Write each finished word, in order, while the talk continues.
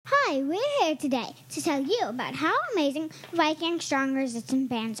Hi, we're here today to tell you about how amazing Viking Strong Resistant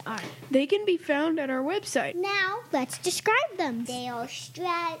bands are. They can be found at our website. Now, let's describe them. They are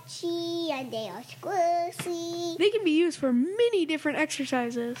stretchy and they are squishy. They can be used for many different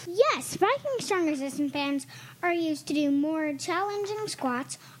exercises. Yes, Viking Strong Resistant bands are used to do more challenging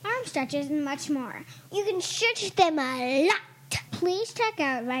squats, arm stretches, and much more. You can stretch them a lot. Please check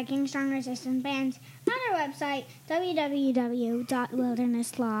out Viking Strong Resistant bands at our website,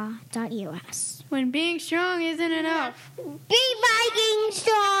 www.wildernesslaw.us. When being strong isn't enough. Be Viking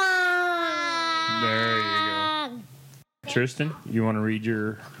strong! There you go. Tristan, you want to read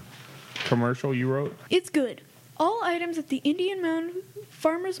your commercial you wrote? It's good. All items at the Indian Mound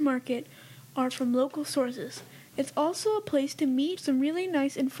Farmers Market are from local sources. It's also a place to meet some really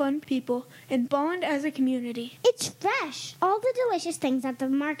nice and fun people and bond as a community. It's fresh. All the delicious things at the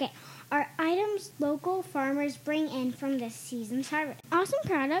market are items local farmers bring in from this season's harvest. Awesome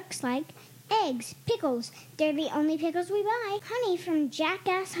products like eggs, pickles. They're the only pickles we buy. Honey from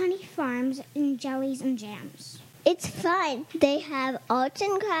Jackass Honey Farms, and jellies and jams. It's fun. They have arts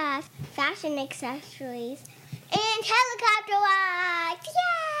and crafts, fashion accessories, and helicopter rides. Yeah!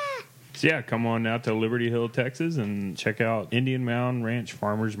 So yeah, come on out to Liberty Hill, Texas, and check out Indian Mound Ranch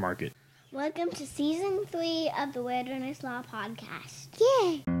Farmers Market. Welcome to Season 3 of the Wilderness Law Podcast.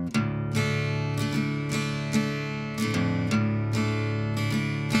 Yay!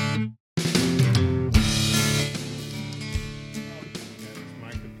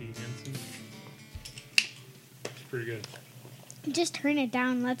 Micah P. Henson. It's pretty good. Just turn it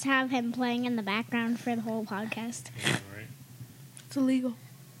down. Let's have him playing in the background for the whole podcast. All right. It's illegal.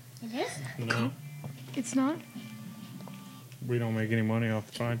 It is? No, It's not? we don't make any money off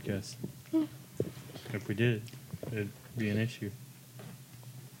the podcast. If we did, it'd be an issue.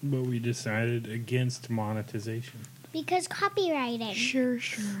 But we decided against monetization. Because copywriting. Sure.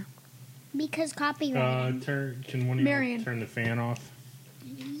 Because copywriting. Can one of Marion. you turn the fan off?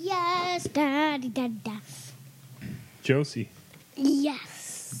 Yes. Da-da-da-da. Josie,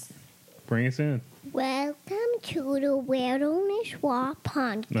 Yes. bring us in. Welcome to the Wilderness Law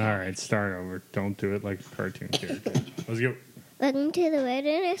Podcast. All right, start over. Don't do it like a cartoon character. Let's go. Welcome to the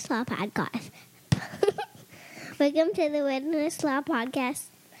Wilderness Law Podcast. Welcome to the Wilderness Law Podcast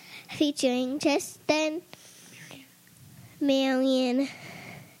featuring Tristan, Marion,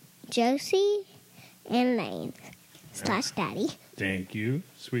 Josie, and Lane / Daddy. Thank you,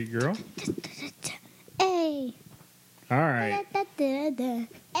 sweet girl. Hey. All right. Da-da-da-da.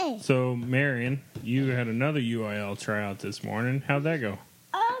 Hey. So, Marion, you had another UIL tryout this morning. How'd that go?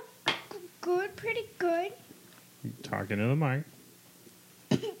 Good, pretty good. Talking to the mic.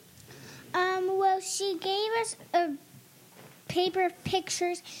 Well, she gave us a paper of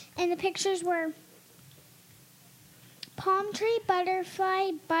pictures, and the pictures were palm tree,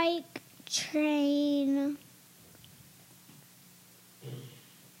 butterfly, bike, train.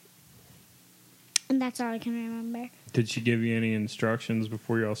 And that's all I can remember. Did she give you any instructions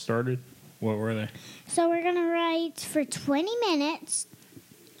before y'all started? What were they? So we're going to write for 20 minutes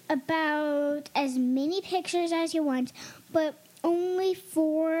about as many pictures as you want, but only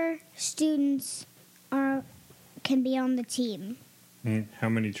 4 students can be on the team. How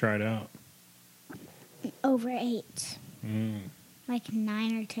many tried out? Over 8. Like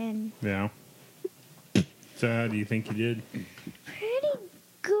 9 or 10. Yeah. So how do you think you did? Pretty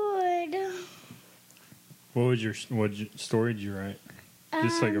good. What story did you write?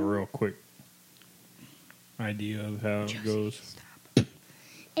 Just like a real quick idea of how it goes.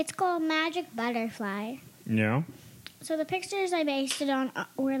 It's called Magic Butterfly. Yeah. So the pictures I based it on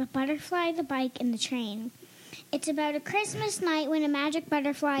were the butterfly, the bike, and the train. It's about a Christmas night when a magic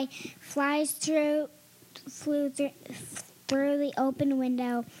butterfly flew through the open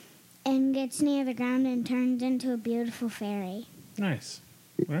window and gets near the ground and turns into a beautiful fairy. Nice.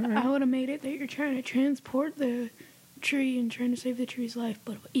 All right. I would have made it that you're trying to transport the tree and trying to save the tree's life,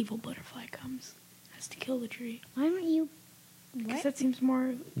 but an evil butterfly comes. Has to kill the tree. Why don't you... Because that seems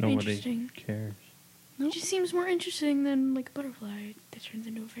more Nobody interesting. cares. It just seems more interesting than like a butterfly that turns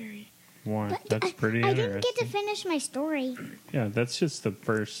into a fairy. Why? But That's pretty I interesting. didn't get to finish my story. Yeah, that's just the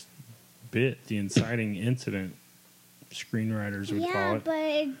first bit, the inciting incident, screenwriters would call it. But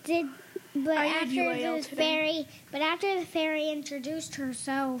it did. But I had UIL after the fairy introduced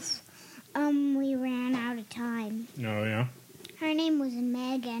herself, we ran out of time. Oh, yeah? Her name was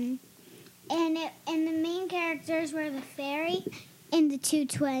Megan, and the main characters were the fairy and the 2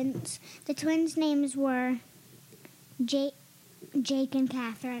 twins. The twins' names were Jake and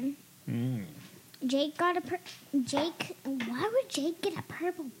Catherine. Jake got why would Jake get a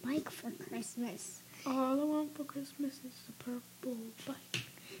purple bike for Christmas? All I want for Christmas is a purple bike.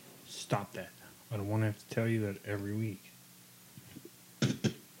 Stop that. I don't want to have to tell you that every week.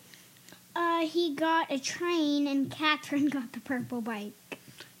 He got a train, and Catherine got the purple bike.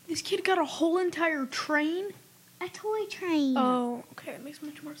 This kid got a whole entire train? A toy train. Oh, okay. That makes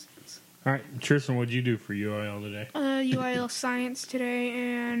much more sense. All right, Tristan, what'd you do for UIL today? UIL science today,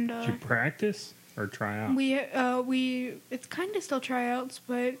 and Did you practice or try out? it's kind of still tryouts,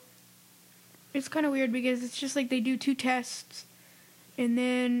 but it's kind of weird because it's just like they do 2 tests, and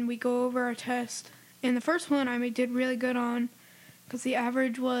then we go over our test. And the first one I did really good on, because the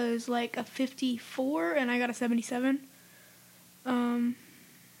average was like a 54, and I got a 77.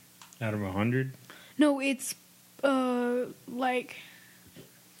 Out of 100? No, it's like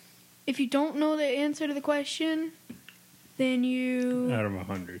if you don't know the answer to the question, then you Out of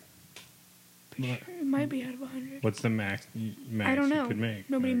 100. it might be out of 100. What's the max I don't know. you could make?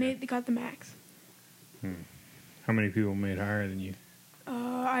 Nobody Okay. got the max. How many people made higher than you?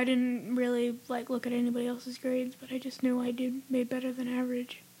 I didn't really look at anybody else's grades, but I just knew I made better than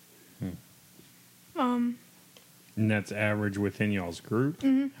average. And that's average within y'all's group?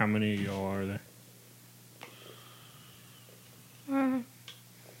 Mhm. How many of y'all are there?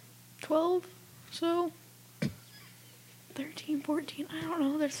 12, so 13, 14. I don't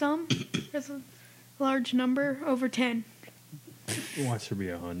know. There's a large number, over 10. Watch there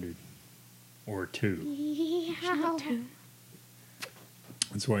be 100 or 2. Yeah. 2.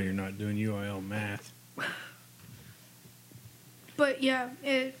 That's why you're not doing UIL math. But yeah,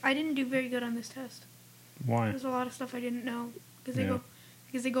 I didn't do very good on this test. Why? There's a lot of stuff I didn't know because Yeah.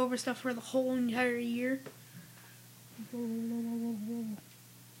 they go over stuff for the whole entire year.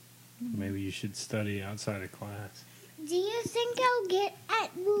 Maybe you should study outside of class. Do you think I'll get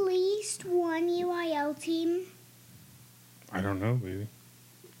at least one UIL team? I don't know, baby.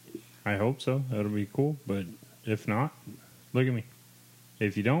 I hope so. That'll be cool. But if not, look at me.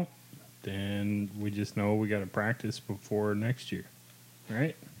 If you don't, then we just know we got to practice before next year,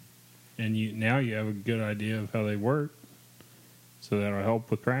 right? And now you have a good idea of how they work, so that'll help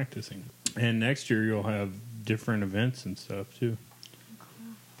with practicing. And next year you'll have different events and stuff too.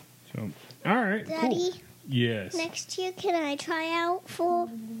 So, all right, Daddy, cool. Yes. next year can I try out for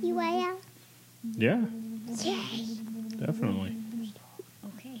UIL? Yeah, Yay! definitely.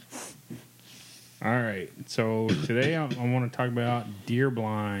 Okay. All right. So today I want to talk about deer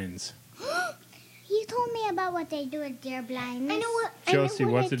blinds. You told me about what they do with deer blindness. I know what. Josie, I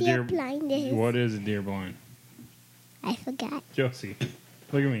know what what's a a deer deer blind is. What is a deer blind? I forgot. Josie,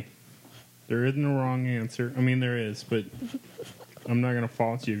 look at me. There isn't a wrong answer. I mean, there is, but I'm not going to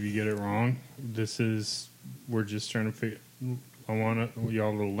fault you if you get it wrong. We're just trying to figure. I want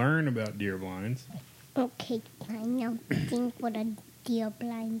y'all to learn about deer blinds. Okay, I now think what a deer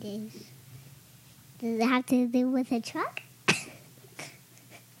blind is. Does it have to do with a truck?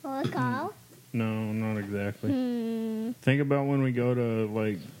 Or a car? No, not exactly. Hmm. Think about when we go to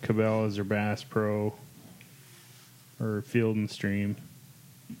like Cabela's or Bass Pro or Field and Stream,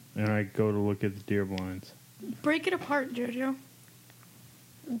 and I go to look at the deer blinds. Break it apart, Jojo.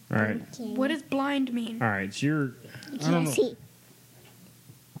 All right. Okay. What does blind mean? All right, so I don't know. Jesse.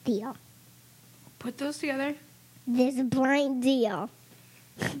 Deer. Put those together. There's a blind deer.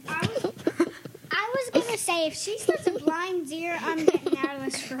 I was gonna say if she says a blind deer, I'm getting out of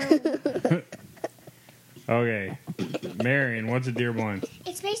this room. Okay, Marion, what's a deer blind?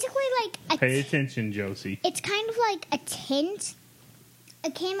 It's basically like Pay attention, Josie. It's kind of like a tint,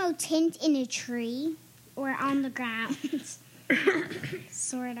 a camo tint in a tree or on the ground,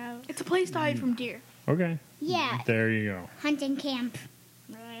 sort of. It's a place to hide from deer. Okay, Yeah, there you go. hunting camp.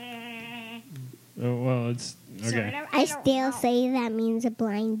 Oh, well, it's Sort okay. of. I don't still know. say that means a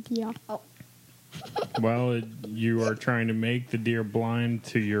blind deer. Well, you are trying to make the deer blind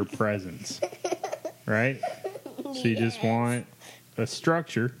to your presence, right? So you just want a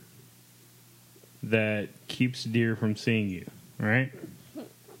structure that keeps deer from seeing you, right?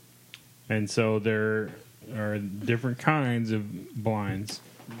 And so there are different kinds of blinds.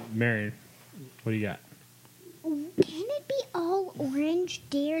 Marion, what do you got? Can it be all orange?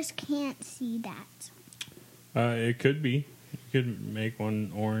 Deers can't see that. It could be. You could make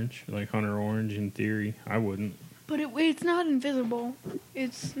one orange, like Hunter Orange in theory. I wouldn't. But it's not invisible.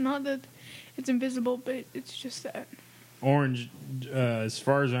 It's not that it's invisible, but it's just that. Orange, as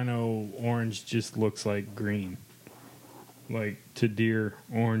far as I know, orange just looks like green. Like, to deer,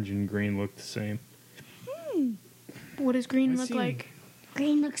 orange and green look the same. What does green I look see. like?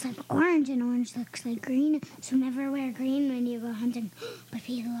 Green looks like orange and orange looks like green. So never wear green when you go hunting. But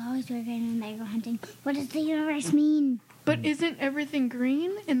people always wear green when they go hunting. What does the universe mean? But isn't everything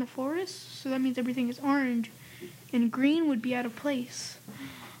green in the forest? So that means everything is orange. And green would be out of place.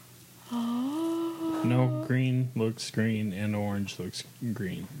 Oh. No, green looks green and orange looks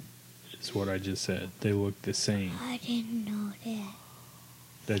green. Is what I just said. They look the same. I didn't know that.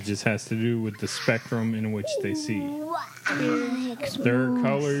 That just has to do with the spectrum in which they see. Like There are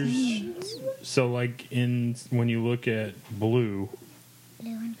colors. So, like when you look at blue,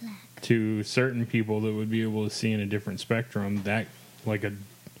 blue and black. to certain people that would be able to see in a different spectrum, there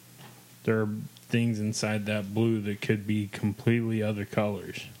are things inside that blue that could be completely other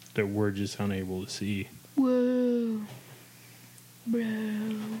colors that we're just unable to see. Whoa. Bro.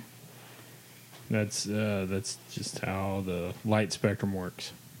 That's just how the light spectrum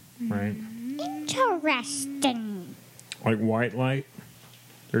works, right? Interesting. Like white light,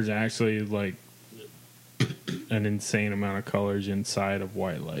 there's actually like an insane amount of colors inside of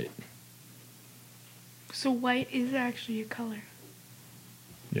white light. So white is actually a color.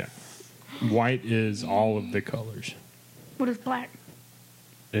 Yeah. White is all of the colors. What is black?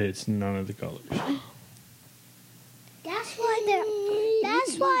 It's none of the colors. That's why they're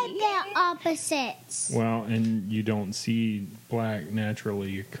opposites. Well, and you don't see black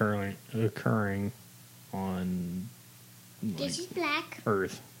naturally occurring on This is black.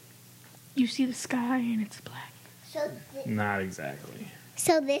 Earth. You see the sky and it's black. Not exactly.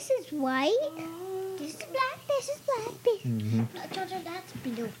 So this is white. This is black. This is black. Mm-hmm. No, Jojo, that's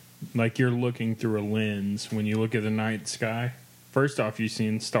blue. Like you're looking through a lens when you look at the night sky. First off, you've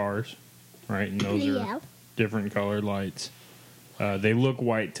seen stars, right? And those Yeah. are different colored lights. They look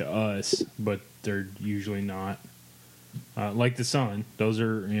white to us, but they're usually not. Like the sun, those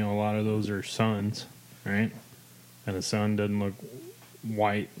are, a lot of those are suns, right? And the sun doesn't look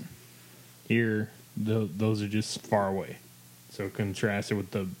white here. Those are just far away. So contrasted with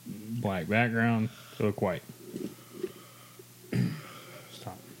the black background, they look white.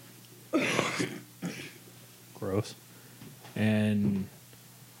 Stop. Gross. And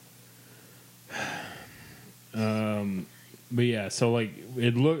but yeah, so like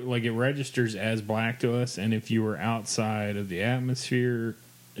it looked like it registers as black to us, and if you were outside of the atmosphere,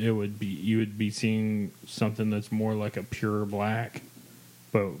 you would be seeing something that's more like a pure black.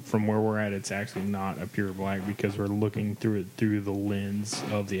 But from where we're at, it's actually not a pure black because we're looking through it through the lens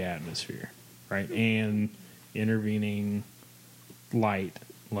of the atmosphere, right? And intervening light,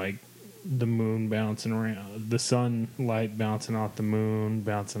 like the moon bouncing around, the sunlight bouncing off the moon,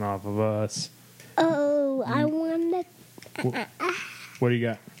 bouncing off of us. Oh, I want to What do you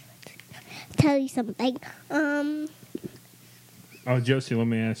got? tell you something. Oh, Josie, let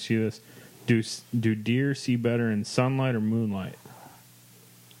me ask you this: Do deer see better in sunlight or moonlight?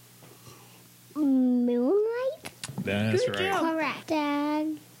 Moonlight? That's Good right. job. Correct.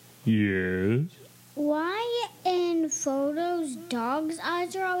 Dad. Yes. Why in photos dogs'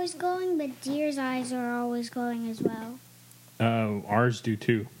 eyes are always glowing, but deer's eyes are always glowing as well? Ours do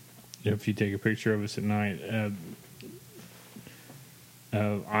too. If you take a picture of us at night,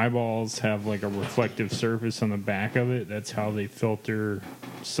 eyeballs have like a reflective surface on the back of it. That's how they filter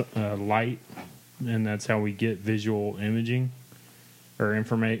light, and that's how we get visual imaging or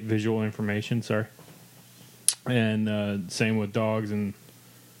visual information. Sorry. And same with dogs and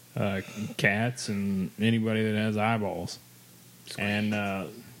cats and anybody that has eyeballs. And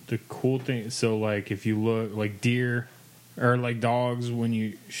the cool thing, so like if you look like deer or like dogs, when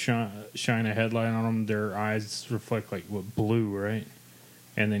you shine a headlight on them, their eyes reflect like blue, right?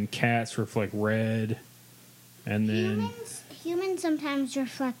 And then cats reflect red. And then Humans sometimes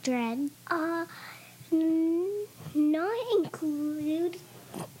reflect red. Not included.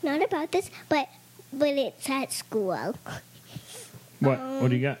 Not about this, but it's at school. what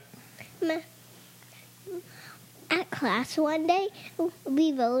do you got? At class one day,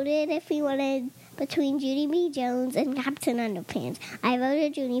 we voted if we wanted between Junie B. Jones and Captain Underpants. I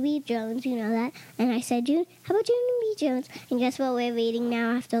voted Junie B. Jones, you know that. And I said, how about Junie B. Jones? And guess what we're reading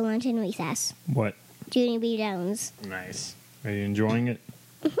now after lunch and recess? What? Junie B. Jones. Nice. Are you enjoying it?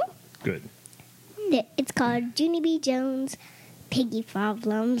 Mm-hmm. Good. It's called Junie B. Jones Piggy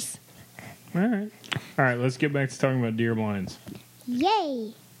Problems. All right, let's get back to talking about deer blinds.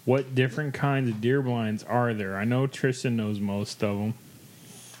 Yay! What different kinds of deer blinds are there? I know Tristan knows most of them.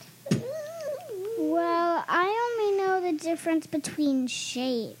 Well, I only know the difference between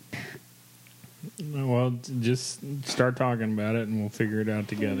shape. Well, just start talking about it and we'll figure it out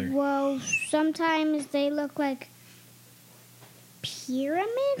together. Well, sometimes they look like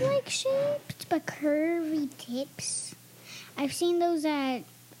pyramid-like shaped, but curvy tips. I've seen those at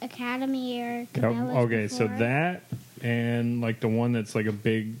Academy or Cabela's Okay, so before. that and like the one that's like a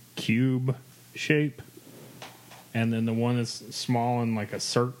big cube shape, and then the one that's small and like a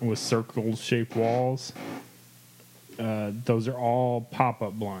with circle-shaped walls. Those are all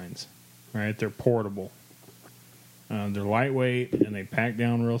pop-up blinds. right? They're portable. They're lightweight and they pack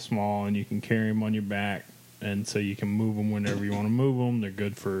down real small, and you can carry them on your back, and so you can move them whenever you want to move them. They're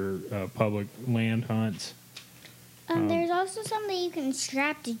good for public land hunts. There's also some that you can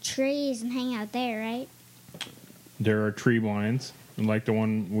strap to trees and hang out there, right? There are tree blinds, like the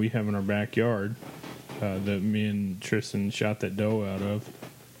one we have in our backyard that me and Tristan shot that doe out of.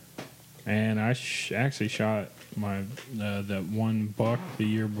 And I actually shot my that one buck the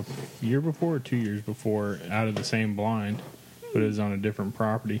year before or 2 years before out of the same blind, but it was on a different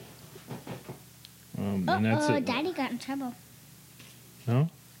property. And that's it. Daddy got in trouble. No?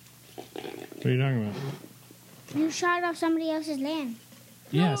 What are you talking about? You shot off somebody else's land.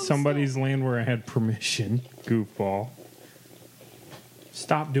 Yeah, somebody's land where I had permission. Goofball.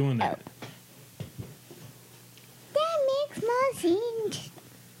 Stop doing that. That makes more sense.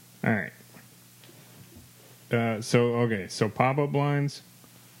 All right. So pop-up blinds,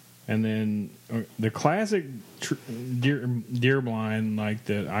 and then the classic deer blind, like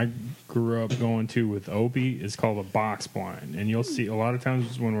that I grew up going to with Opie, is called a box blind. And you'll see a lot of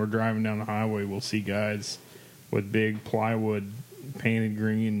times when we're driving down the highway, we'll see guys with big plywood painted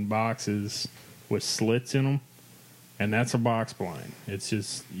green boxes with slits in them, and that's a box blind. It's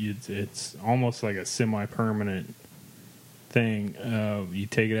just it's almost like a semi-permanent thing. You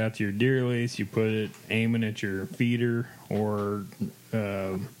take it out to your deer lease, you put it aiming at your feeder or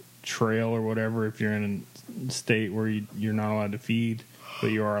trail or whatever if you're in a state where you're not allowed to feed,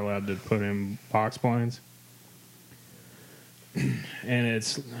 but you are allowed to put in box blinds. And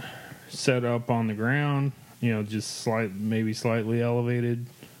it's set up on the ground, just maybe slightly elevated,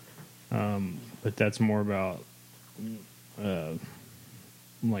 but that's more about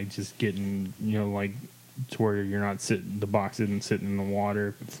like just getting, like to where you're not the box isn't sitting in the water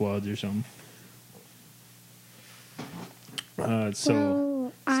if it floods or something.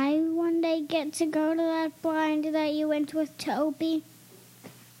 Will I one day get to go to that blind that you went with to Opie?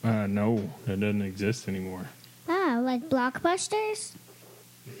 No, it doesn't exist anymore. Ah, like Blockbusters?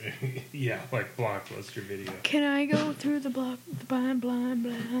 Yeah, like Blockbuster Video. Can I go through the blind?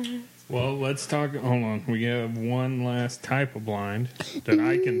 Well, let's talk. Hold on. We have one last type of blind that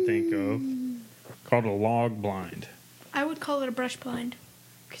I can think of called a log blind. I would call it a brush blind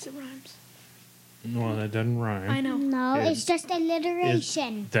because it rhymes. Well, that doesn't rhyme. I know. No, it's just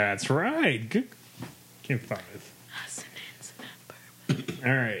alliteration. That's right. Good. Give 5.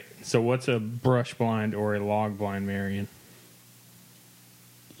 All right. So what's a brush blind or a log blind, Marion?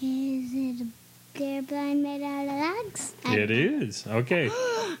 Is it a deer blind made out of logs? It is. Okay.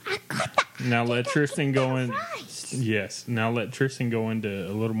 I got that. Now let Tristan go in. Right. Yes. Now let Tristan go into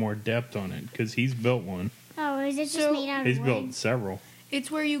a little more depth on it because he's built one. Oh, is it just So- made out He's of built wood? several. It's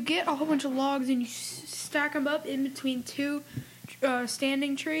where you get a whole bunch of logs and you stack them up in between two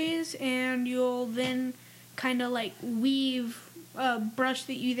standing trees, and you'll then kind of like weave a brush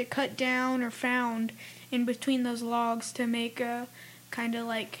that you either cut down or found in between those logs to make a kind of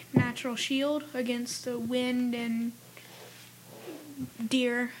like natural shield against the wind and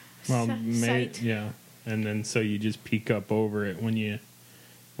deer sight. Yeah. And then so you just peek up over it when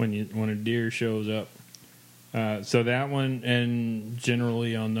a deer shows up. So that one, and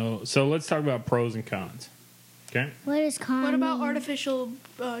generally on those. So let's talk about pros and cons. Okay. What is con? What about mean? artificial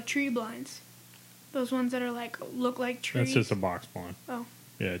tree blinds? Those ones that are look like trees. That's just a box blind. Oh.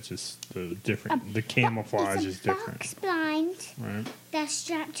 Yeah, it's just the different. The camouflage is It's a different, box blind right? that's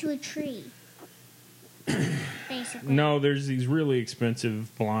strapped to a tree. Basically. No, there's these really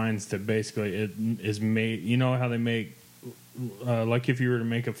expensive blinds that basically it is made. You know how they make, like if you were to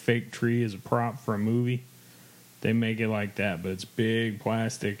make a fake tree as a prop for a movie, they make it like that, but it's big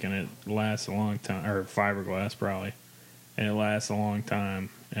plastic and it lasts a long time, or fiberglass probably, and it lasts a long time,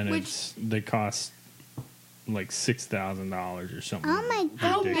 and they cost like $6,000 or something. Oh my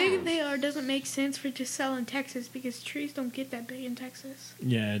How goodness. big they are doesn't make sense for to sell in Texas because trees don't get that big in Texas.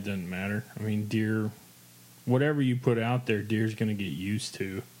 Yeah, it doesn't matter. I mean, deer, whatever you put out there, deer's going to get used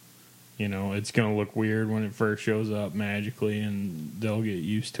to. It's going to look weird when it first shows up magically, and they'll get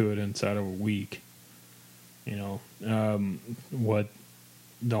used to it inside of a week. What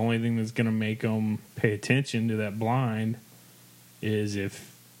the only thing that's going to make them pay attention to that blind is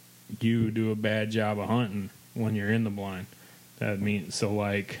if you do a bad job of hunting when you're in the blind. That means, so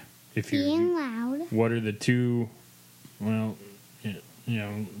like, if you're Being loud. what are the two? Well,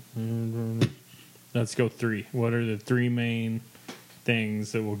 let's go 3. What are the 3 main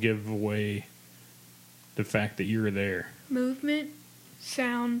things that will give away the fact that you're there? Movement,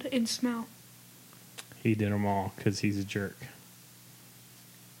 sound, and smell. He did them all because he's a jerk.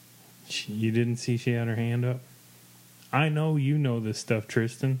 You didn't see she had her hand up? I know you know this stuff,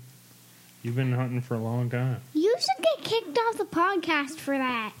 Tristan. You've been hunting for a long time. You should get kicked off the podcast for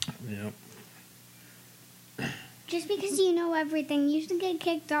that. Yep. Just because you know everything, you should get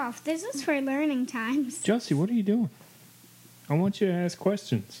kicked off. This is for learning times. Josie, what are you doing? I want you to ask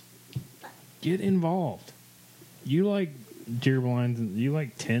questions. Get involved. You like deer blinds and you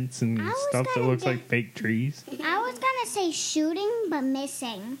like tents and I was stuff that gonna looks do- like fake trees. I was gonna say shooting, but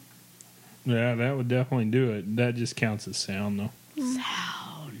missing. Yeah, that would definitely do it. That just counts as sound, though.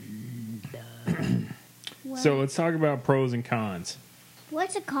 So let's talk about pros and cons.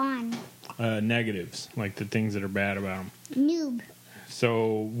 What's a con? Negatives, like the things that are bad about them. Noob.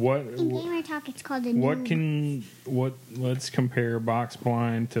 So what? In gamer talk, it's called a noob. Let's compare box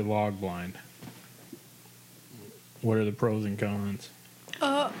blind to log blind. What are the pros and cons?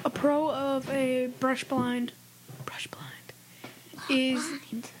 A pro of a brush blind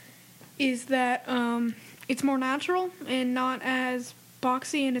is that it's more natural and not as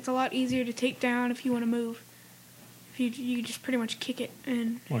boxy, and it's a lot easier to take down if you want to move. If you just pretty much kick it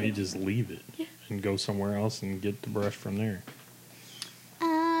and Well, you just leave it Yeah. and go somewhere else and get the brush from there.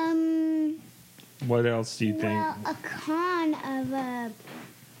 What else do you think? Well, a con of a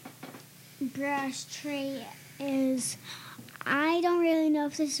brush tree is, I don't really know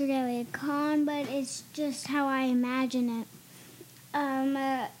if this is really a con, but it's just how I imagine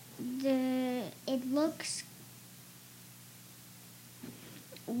it. It looks.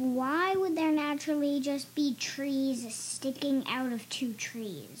 Why would there naturally just be trees sticking out of two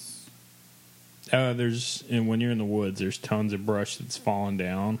trees? And when you're in the woods, there's tons of brush that's fallen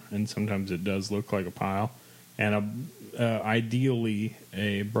down, and sometimes it does look like a pile. And ideally,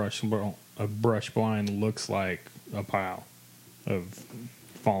 a brush blind looks like a pile of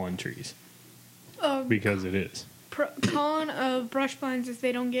fallen trees because it is. Con of brush blinds is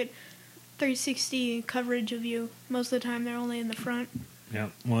they don't get 360 coverage of you. Most of the time, they're only in the front. Yeah.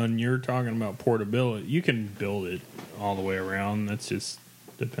 When you're talking about portability, you can build it all the way around. That's just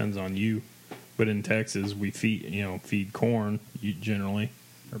depends on you. But in Texas, we feed corn generally,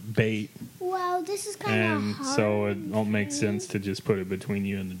 or bait, Well, this is kind of and hard. so it all makes for me. sense to just put it between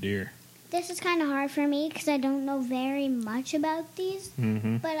you and the deer. This is kind of hard for me because I don't know very much about these,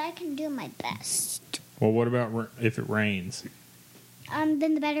 Mm-hmm. but I can do my best. Well, what about if it rains? Then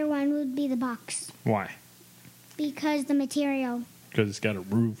the better one would be the box Why? because the material. Because it's got a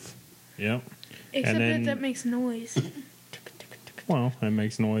roof. Yep. Except then- that makes noise. Well, it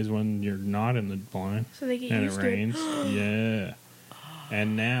makes noise when you're not in the blind So they get and it used to rains. Yeah.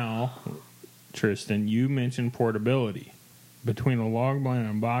 And now, Tristan, you mentioned portability. Between a log blind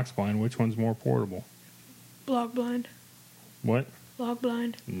and a box blind, which one's more portable? Log blind. What? Log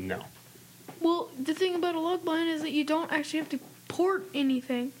blind. No. Well, the thing about a log blind is that you don't actually have to port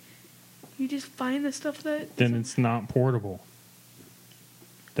anything. You just find the stuff that... Then it's not portable.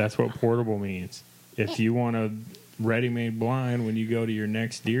 That's what portable means. If you want a ready-made blind when you go to your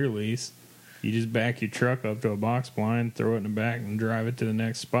next deer lease, you just back your truck up to a box blind, throw it in the back, and drive it to the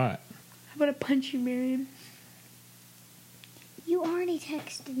next spot. How about a punch you, Marion? You already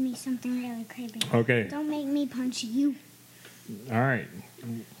texted me something really creepy. Okay. Don't make me punch you. All right.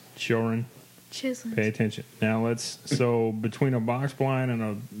 Children, Chiseling. pay attention. Now so between a box blind and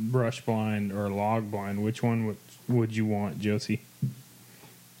a brush blind or a log blind, which one would you want, Josie?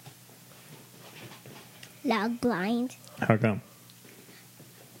 Log blind. How come?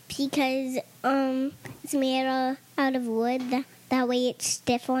 Because it's made out of wood. That way it's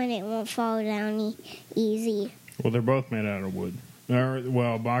stiffer and it won't fall down easy. Well, they're both made out of wood.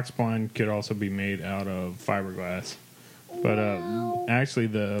 Well, box blind could also be made out of fiberglass. But actually,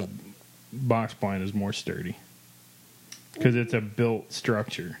 the box blind is more sturdy because it's a built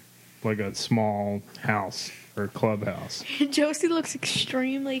structure, like a small house or clubhouse. Josie looks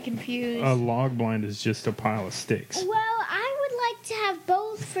extremely confused. A log blind is just a pile of sticks. Well, I would like to have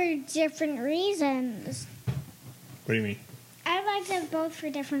both for different reasons. What do you mean? I'd like to have both for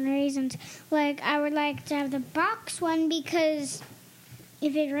different reasons. Like, I would like to have the box one because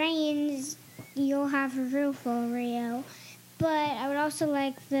if it rains, you'll have a roof over you. But I would also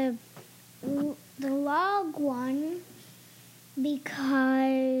like the log one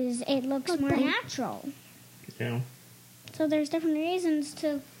because it looks more natural. Yeah. So there's different reasons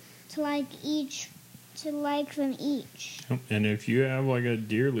to like them each. And if you have like a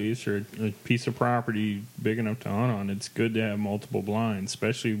deer lease or a piece of property big enough to hunt on, it's good to have multiple blinds,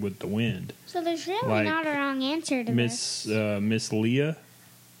 especially with the wind. So there's really Like not a wrong answer to this. Miss Leah.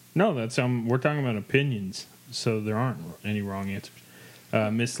 No, that's we're talking about opinions, so there aren't any wrong answers.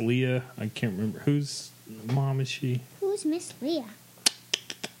 Miss Leah, I can't remember whose mom is she. Who's Miss Leah?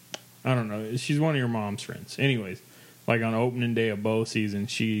 I don't know. She's one of your mom's friends. Anyways, like on opening day of bow season,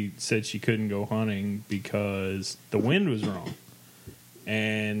 she said she couldn't go hunting because the wind was wrong,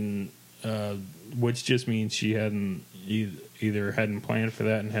 and which just means she hadn't either hadn't planned for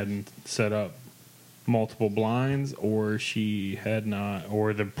that and hadn't set up multiple blinds, or she had not,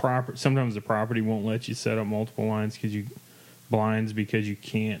 or sometimes the property won't let you set up multiple blinds because you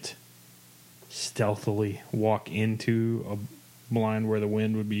can't stealthily walk into a blind where the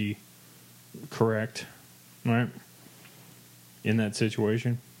wind would be correct, right? In that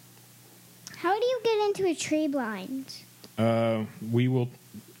situation. How do you get into a tree blind? We will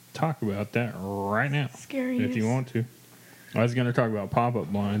talk about that right now. Scary. If you want to. I was going to talk about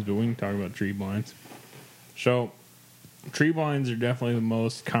pop-up blinds, but we can talk about tree blinds. So, tree blinds are definitely the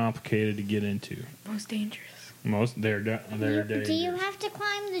most complicated to get into. Most dangerous. They're dangerous. Do you have to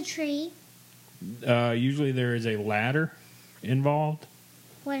climb the tree? Usually there is a ladder involved.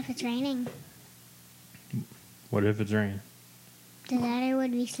 What if it's raining? What if it's raining? The ladder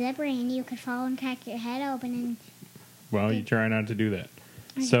would be slippery and you could fall and crack your head open and... Well, you try not to do that.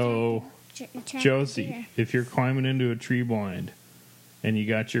 So, Josie, if you're climbing into a tree blind and you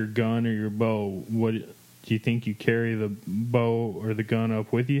got your gun or your bow, what do you think you carry the bow or the gun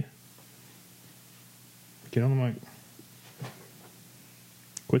up with you? Get on the mic.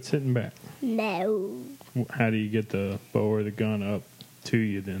 Quit sitting back. No. How do you get the bow or the gun up to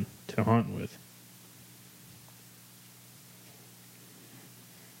you then to hunt with?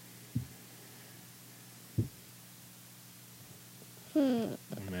 I'm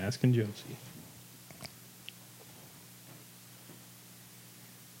asking Josie.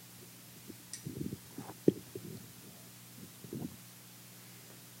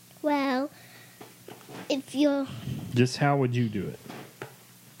 Well, if you're... Just how would you do it?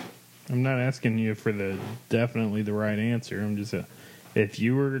 I'm not asking you for definitely the right answer. I'm just if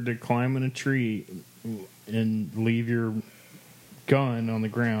you were to climb in a tree and leave your gun on the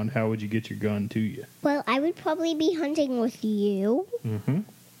ground, how would you get your gun to you? Well, I would probably be hunting with you. Mm-hmm.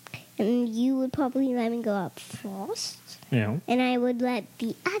 And you would probably let me go up first. Yeah. And I would let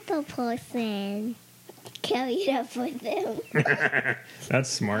the other person carry it up with them. That's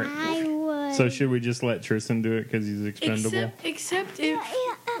smart. I would... So should we just let Tristan do it because he's expendable? Except if,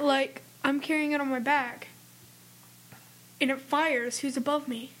 like, I'm carrying it on my back and it fires, who's above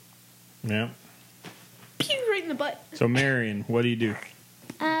me? Yeah. Pew, right in the butt. So, Marion, what do you do?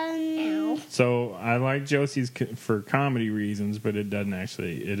 So, I like Josie's for comedy reasons, but it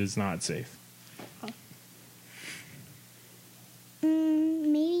is not safe.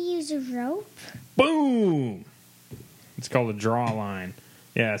 maybe use a rope? Boom! It's called a draw line.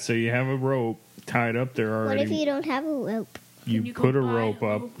 Yeah, so you have a rope tied up there already. What if you don't have a rope? You put a rope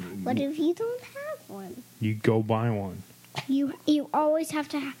up. What if you don't have one? You go buy one. You always have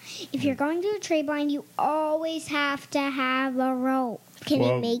to... if you're going to a tree blind, you always have to have a rope. Can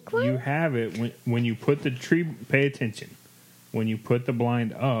you make one? You have it when you put the tree... Pay attention. When you put the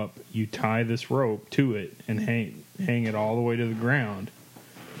blind up, you tie this rope to it and hang it all the way to the ground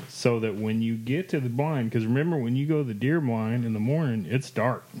so that when you get to the blind... Because remember, when you go to the deer blind in the morning, it's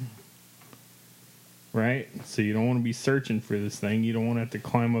dark. Right? So you don't want to be searching for this thing. You don't want to have to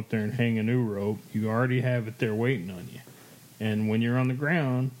climb up there and hang a new rope. You already have it there waiting on you. And when you're on the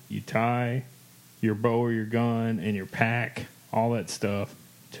ground, you tie your bow or your gun and your pack, all that stuff,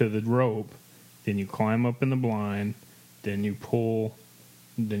 to the rope. Then you climb up in the blind. Then you pull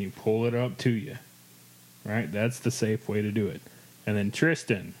it up to you. Right? That's the safe way to do it. And then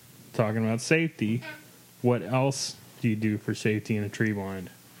Tristan, talking about safety, what else do you do for safety in a tree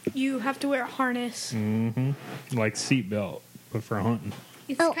blind? You have to wear a harness. Mm-hmm. Like seatbelt, but for hunting.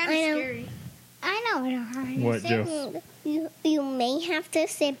 It's Oh, kind of I know. scary. I know what a harness What, is. Joe? You may have to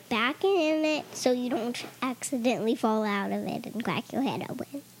sit back in it so you don't accidentally fall out of it and crack your head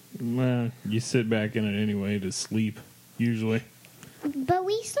open. Well, you sit back in it anyway to sleep, usually. But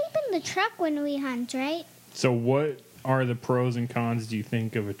we sleep in the truck when we hunt, right? So what are the pros and cons, do you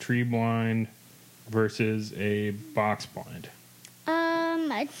think, of a tree blind versus a box blind?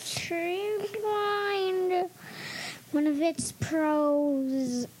 A tree blind, one of its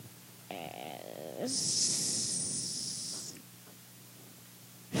pros is...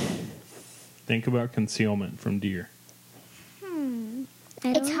 Think about concealment from deer.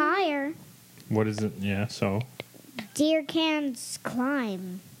 It's higher. What is it? Yeah, so Deer can't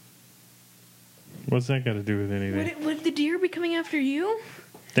climb. what's that got to do with anything? Would the deer be coming after you?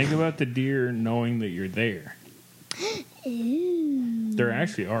 Think about the deer knowing that you're there. Ooh. There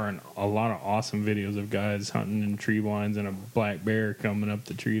actually are a lot of awesome videos of guys hunting in tree blinds and a black bear coming up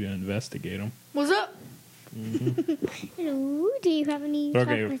the tree to investigate them. What's up? Hello, do you have any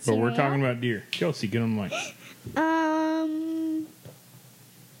Okay, chocolate but we're cereal? talking about deer. Chelsea, get on the mic.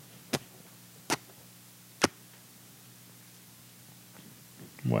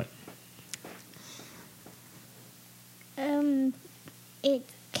 What? It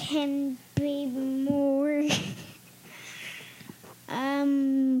can be more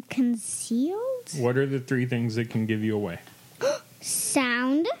concealed. What are the 3 things that can give you away?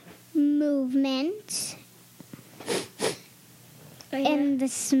 Sound, movement, and the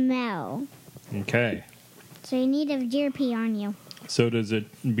smell. Okay. So you need a deer pee on you. So does it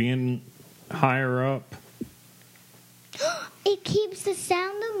being higher up? It keeps the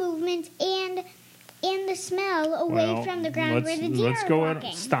sound, the movement, and the smell away from the ground where the deer let's are go walking.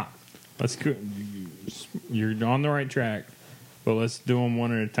 ahead. Stop. Let's go. You're on the right track, but let's do them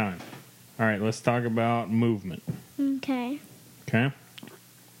one at a time. All right. Let's talk about movement. Okay. Okay.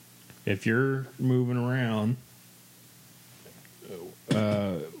 If you're moving around,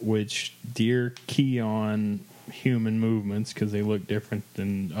 which deer key on human movements because they look different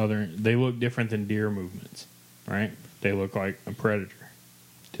than deer movements, right? They look like a predator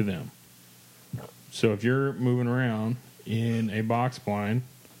to them. So if you're moving around in a box blind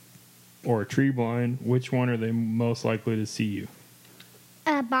or a tree blind, which one are they most likely to see you?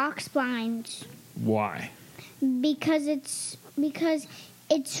 Box blinds. Why? Because it's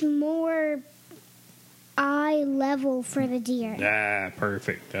more eye level for the deer.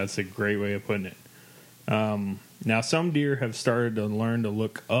 Perfect. That's a great way of putting it. Now, some deer have started to learn to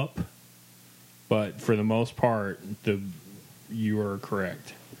look up, but for the most part, you are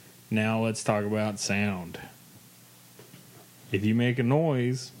correct. Now, let's talk about sound. If you make a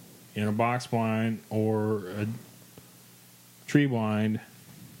noise in a box blind or a tree blind,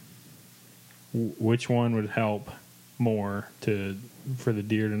 which one would help more for the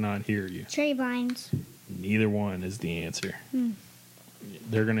deer to not hear you? Tree blinds. Neither one is the answer.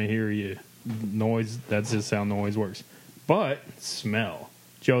 They're going to hear you. Noise, that's just how noise works. But smell.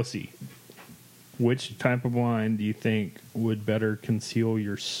 Josie, which type of blind do you think would better conceal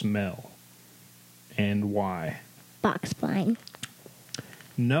your smell? And why? Box blind.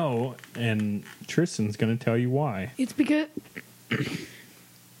 No, and Tristan's going to tell you why. It's because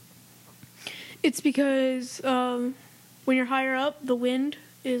when you're higher up, the wind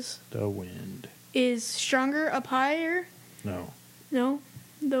is stronger up higher. No. No,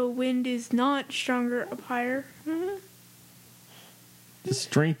 the wind is not stronger up higher. The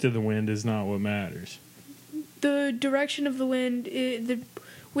strength of the wind is not what matters. The direction of the wind, the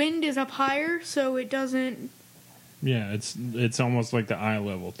wind is up higher, so it doesn't. Yeah, it's almost like the eye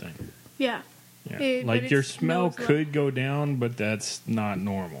level thing. Yeah. Yeah. Like your smell could go down, but that's not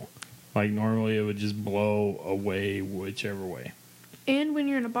normal. Like normally it would just blow away whichever way. And when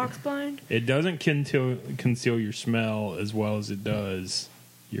you're in a box blind, it doesn't conceal your smell as well as it does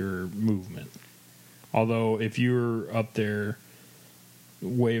your movement. Although if you're up there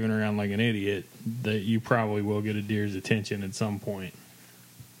waving around like an idiot, that you probably will get a deer's attention at some point.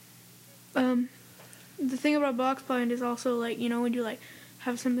 The thing about box blind is also like, you know, when you like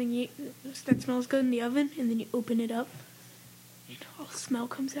have something that smells good in the oven and then you open it up and all the smell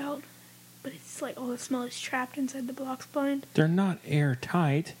comes out, but it's like all the smell is trapped inside the box blind. They're not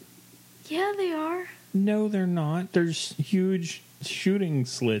airtight. Yeah, they are. No, they're not. There's huge shooting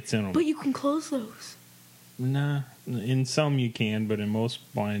slits in them. But you can close those. Nah, in some you can, but in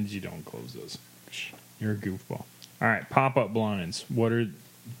most blinds you don't close those. You're a goofball. All right, pop-up blinds.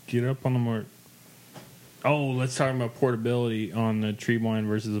 Get up on the more. Oh, let's talk about portability on the tree blind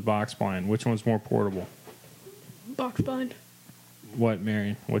versus the box blind. Which one's more portable? Box blind. What,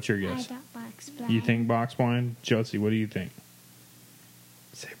 Marion? What's your guess? I got box blind. You think box blind? Josie, what do you think?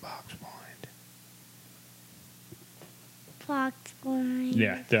 Say box blind. Box blind.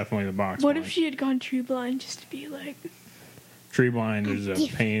 Yeah, definitely the box What blind. if she had gone tree blind just to be like... Tree blind is a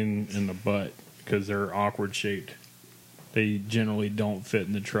pain in the butt because they're awkward shaped. They generally don't fit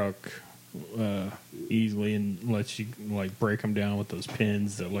in the truck easily unless you like break them down with those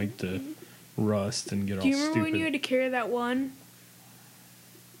pins that like to rust and get all Do stupid. you remember when you had to carry that one?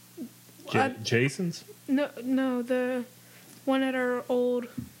 Jason's? No, the one at our old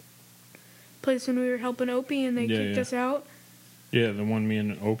place when we were helping Opie and they kicked us out. Yeah, the one me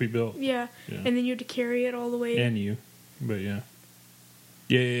and Opie built. Yeah, and then you had to carry it all the way. And you, but yeah.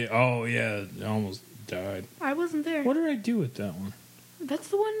 Yeah. Oh yeah, I almost died. I wasn't there. What did I do with that one? That's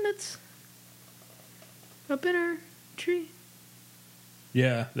the one that's up in our tree.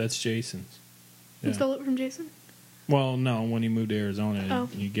 Yeah, that's Jason's. You Yeah. stole it from Jason? Well, no, when he moved to Arizona, Oh.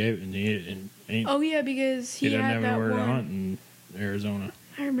 you gave it, and he ain't. Oh yeah, because He he doesn't had have that anywhere to one. hunt in Arizona.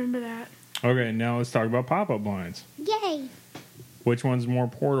 I remember that. Okay, now let's talk about pop-up blinds. Yay! Which one's more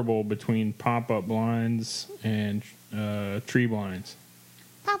portable between pop-up blinds and tree blinds?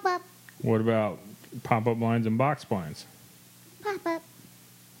 Pop up. What about pop-up blinds and box blinds? Pop up.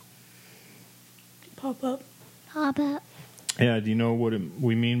 Pop up. Pop up. Yeah, do you know what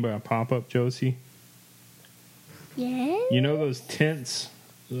we mean by a pop-up, Josie? Yeah. You know those tents?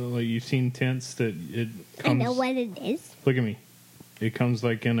 Like you've seen tents that it I comes... know what it is. Look at me. It comes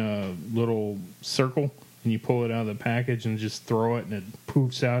like in a little circle, and you pull it out of the package and just throw it, and it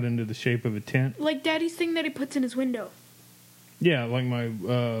poofs out into the shape of a tent. Like Daddy's thing that he puts in his window. Yeah, like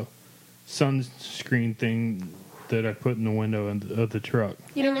my sunscreen thing that I put in the window of the truck.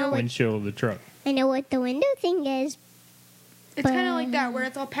 You know I know how what- Windshield of the truck. I know what the window thing is. it's kind of like that, where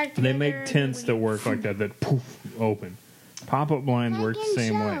it's all packed They together. make and tents then that work like that poof, open. Pop-up blinds work the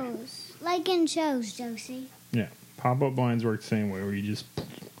same way. Like in shows, Josie. Yeah, pop-up blinds work the same way, where you just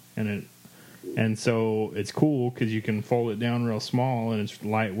and so it's cool because you can fold it down real small and it's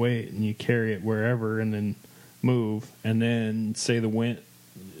lightweight, and you carry it wherever and then move. And then say the wind.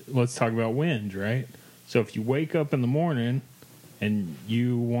 Let's talk about wind, right? So if you wake up in the morning and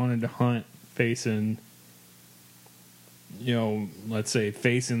you wanted to hunt facing, let's say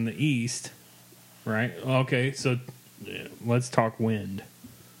facing the east, right? Okay, so let's talk wind.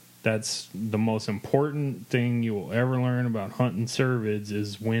 That's the most important thing you will ever learn about hunting cervids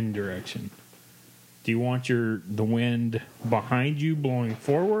is wind direction. Do you want the wind behind you blowing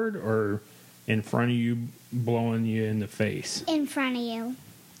forward or in front of you blowing you in the face? In front of you.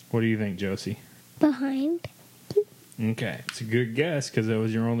 What do you think, Josie? Behind. Okay, it's a good guess because that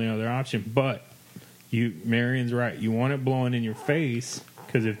was your only other option. But Marion's right. You want it blowing in your face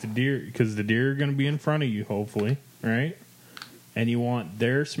because the deer are going to be in front of you, hopefully, right? And you want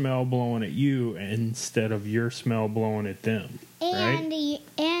their smell blowing at you instead of your smell blowing at them, right?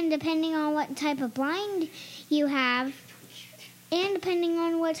 And depending on what type of blind you have, if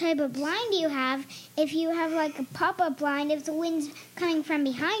you have like a pop-up blind, if the wind's coming from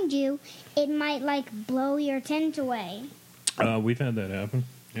behind you, it might like blow your tent away. We've had that happen.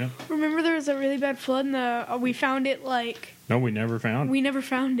 Yeah. Remember there was a really bad flood and we found it like... No, we never found it. We never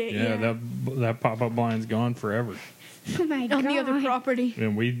found it. Yeah, that pop-up blind's gone forever. Oh my god. On the other property.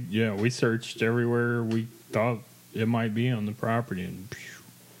 And we searched everywhere we thought it might be on the property, and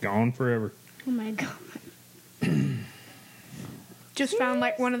gone forever. Oh my god. Just found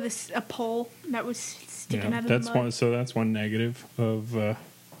like a pole that was sticking out of the mud. That's one negative of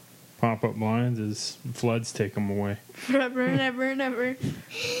pop-up blinds is floods take them away. Forever and ever and ever.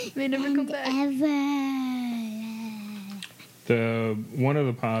 They never come back. One of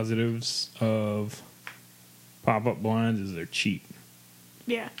the positives of pop-up blinds is they're cheap.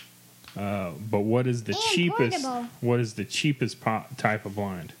 Yeah. But what is the cheapest? portable. What is the cheapest type of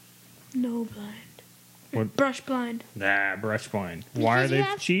blind? No blind. What? Brush blind. Nah, brush blind. Why are they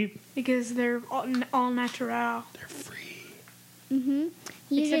cheap? Because they're all natural. They're free. Mm-hmm.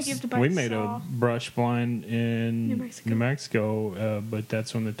 Except you have to buy We the made saw. a brush blind in New Mexico, but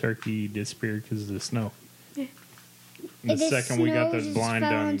that's when the turkey disappeared because of the snow. Yeah. The second we got the just blind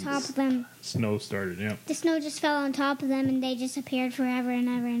fell done, on top of them. snow started. Yeah. The snow just fell on top of them, and they disappeared forever and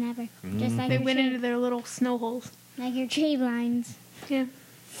ever and ever. Just like They your went tree, into their little snow holes. like your tree blinds. Yeah.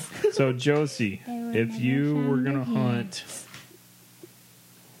 So Josie, They were if never you were found gonna again. hunt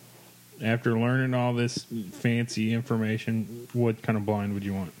after learning all this fancy information, what kind of blind would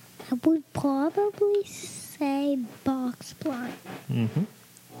you want? I would probably say box blind. Mm-hmm.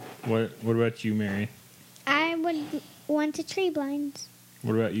 What about you, Mary? I would want a tree blind.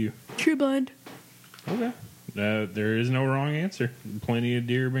 What about you? True blind. Okay. There is no wrong answer. Plenty of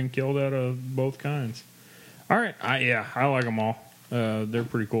deer have been killed out of both kinds. All right. I like them all. They're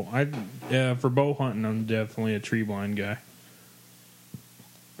pretty cool. For bow hunting, I'm definitely a tree blind guy.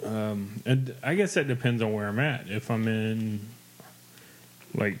 And I guess that depends on where I'm at. If I'm in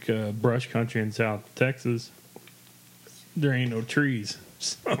like brush country in South Texas, there ain't no trees.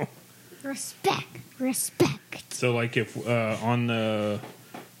 Respect. So like if on the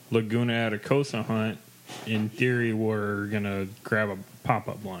Laguna Atacosa hunt, in theory, we're gonna grab a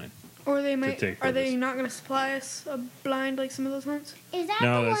pop-up blind. Or they might. take Are they photos. not going to supply us a blind like some of those hunts? Is that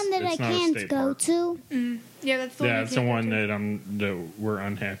No, the that's- one that I it's not a can't state go park. to? Yeah, that's the one. Yeah, we it's the can't go one to. that we're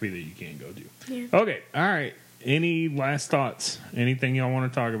unhappy that you can't go to. Yeah. Okay, all right. Any last thoughts? Anything y'all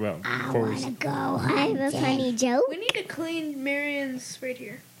want to talk about? I before we- want to go. I have a funny joke. We need to clean Marion's right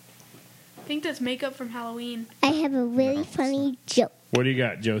here. I think that's makeup from Halloween. I have a really funny joke. What do you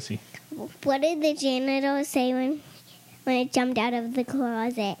got, Josie? What did the janitor say when it jumped out of the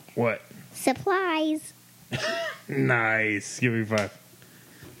closet? What? Supplies. Nice. Give me 5.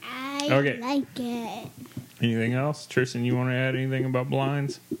 I Okay. like it. Anything else? Tristan, you want to add anything about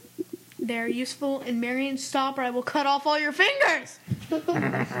blinds? They're useful. And Marion, stop or I will cut off all your fingers.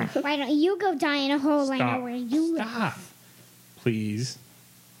 Why don't you go die in a hole I know Stop. where you live? Stop. Please.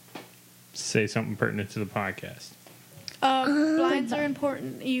 say something pertinent to the podcast. Blinds are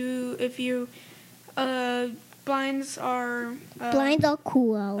important. Blinds are Blinds are a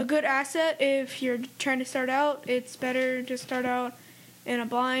cool. good asset if you're trying to start out. It's better to start out in a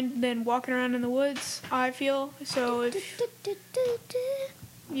blind than walking around in the woods, I feel. So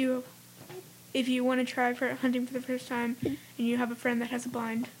if you want to try for hunting for the first time and you have a friend that has a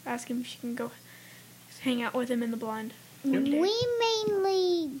blind, ask him if you can go hang out with him in the blind. one day. We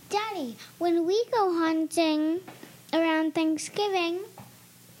mainly, Daddy, when we go hunting around Thanksgiving,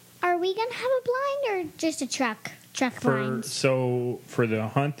 are we going to have a blind or just a truck blinds? So for the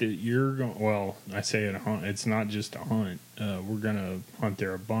hunt that you're going, well, I say a hunt, it's not just a hunt. We're going to hunt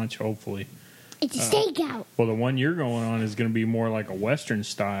there a bunch, hopefully. It's a stakeout. Well, the one you're going on is going to be more like a Western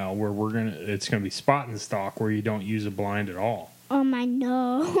style, where it's going to be spot and stalk, where you don't use a blind at all. Oh my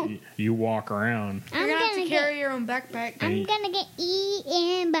no! You walk around. You're gonna have to carry your own backpack. I'm gonna get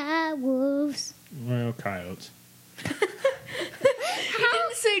eaten by wolves. Well, coyotes. You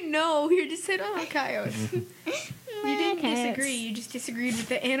didn't say no. You just said, "Oh, coyotes." You didn't disagree. You just disagreed with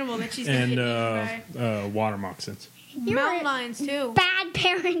the animal that she's going to get eaten by. Water moccasins. Mountain lions too. Bad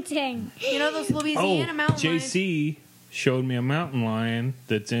parenting. You know those Louisiana mountain lions. JC showed me a mountain lion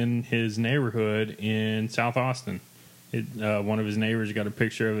that's in his neighborhood in South Austin. One of his neighbors got a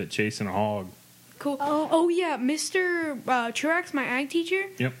picture of it chasing a hog. Cool. Oh yeah, Mr. Truax, my ag teacher.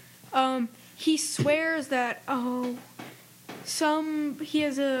 Yep. He swears that he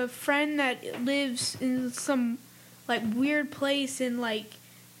has a friend that lives in some like weird place in I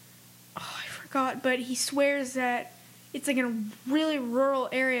forgot, but he swears that it's like in a really rural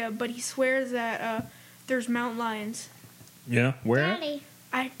area, but he swears that there's mountain lions. Yeah, where? Daddy.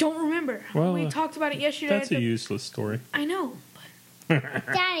 I don't remember. Well, we talked about it yesterday. That's a useless story. I know.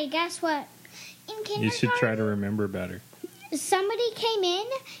 Daddy, guess what? In kindergarten, You should try to remember better. somebody came in,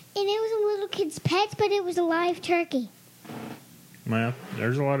 and it was a little kid's pet, but it was a live turkey. Well,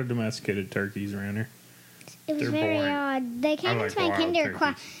 there's a lot of domesticated turkeys around here. It was They're very boring. odd. They came I into like my wild kinder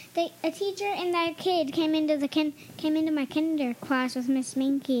class. turkeys. A teacher and that kid came into my kinder class with Miss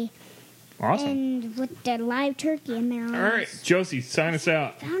Minky, Awesome. and with the live turkey in their arms. All right, Josie, sign us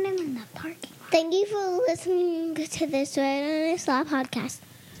out. Found him in the parking lot. Thank you for listening to this Red on This Law podcast.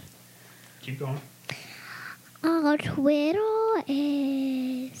 Keep going. Our Twitter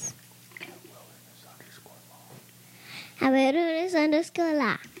is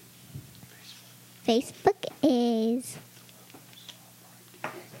 @wilderness_law. Facebook is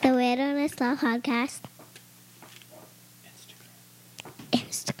the Wilderness Law Podcast.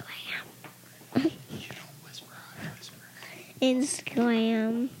 Instagram.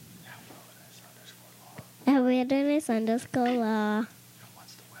 Instagram. @wilderness_law.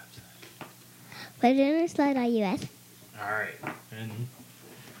 What's the website? Wilderness.us. All right, and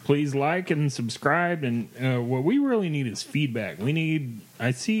please like and subscribe. And what we really need is feedback.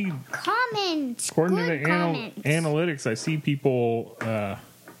 I see, Comments. according to Good the comments. analytics, I see people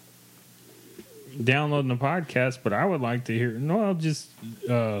downloading the podcast, but I would like to hear, just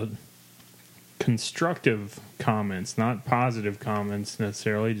constructive comments, not positive comments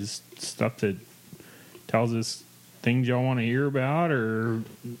necessarily, just stuff that tells us things y'all want to hear about, or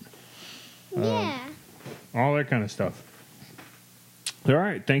Yeah. all that kind of stuff. All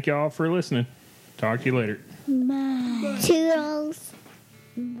right, thank y'all for listening. Talk to you later. Bye. Toodles.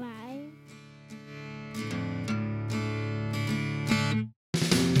 Bye.